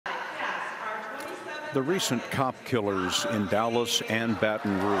The recent cop killers in Dallas and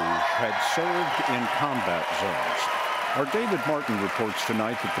Baton Rouge had served in combat zones. Our David Martin reports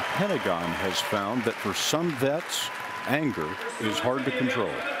tonight that the Pentagon has found that for some vets, anger is hard to control.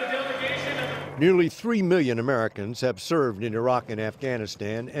 Nearly 3 million Americans have served in Iraq and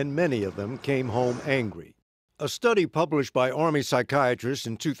Afghanistan, and many of them came home angry. A study published by Army psychiatrists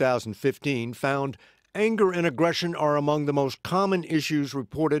in 2015 found anger and aggression are among the most common issues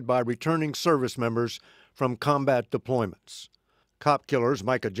reported by returning service members from combat deployments. Cop killers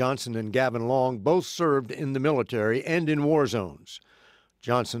Micah Johnson and Gavin Long both served in the military and in war zones.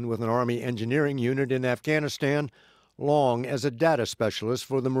 Johnson with an Army engineering unit in Afghanistan, Long as a data specialist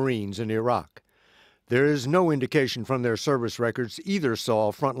for the Marines in Iraq. There is no indication from their service records either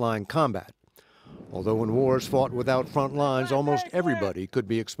saw frontline combat. Although in wars fought without front lines, almost everybody could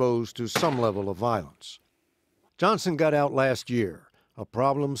be exposed to some level of violence. Johnson got out last year, a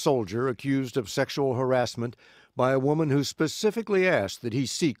problem soldier accused of sexual harassment by a woman who specifically asked that he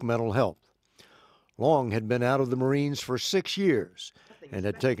seek mental help. Long had been out of the Marines for 6 years and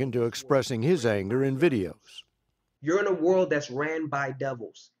had taken to expressing his anger in videos. You're in a world that's ran by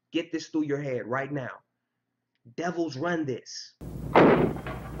devils. Get this through your head right now. Devils run this.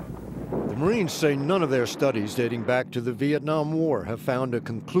 The Marines say none of their studies dating back to the Vietnam War have found a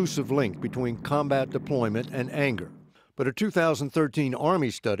conclusive link between combat deployment and anger. But a 2013 Army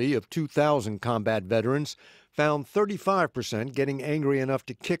study of 2,000 combat veterans found 35% getting angry enough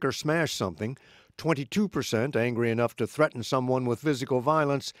to kick or smash something, 22% angry enough to threaten someone with physical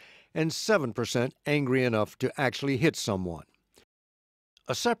violence, and 7% angry enough to actually hit someone.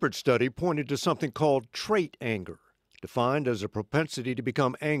 A separate study pointed to something called trait anger, defined as a propensity to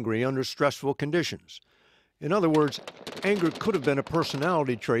become angry under stressful conditions. In other words, anger could have been a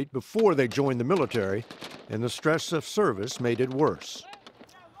personality trait before they joined the military, and the stress of service made it worse.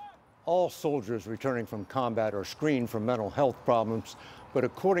 All soldiers returning from combat are screened for mental health problems, but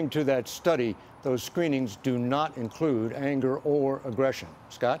according to that study, those screenings do not include anger or aggression.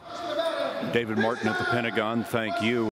 Scott? David Martin at the Pentagon, thank you.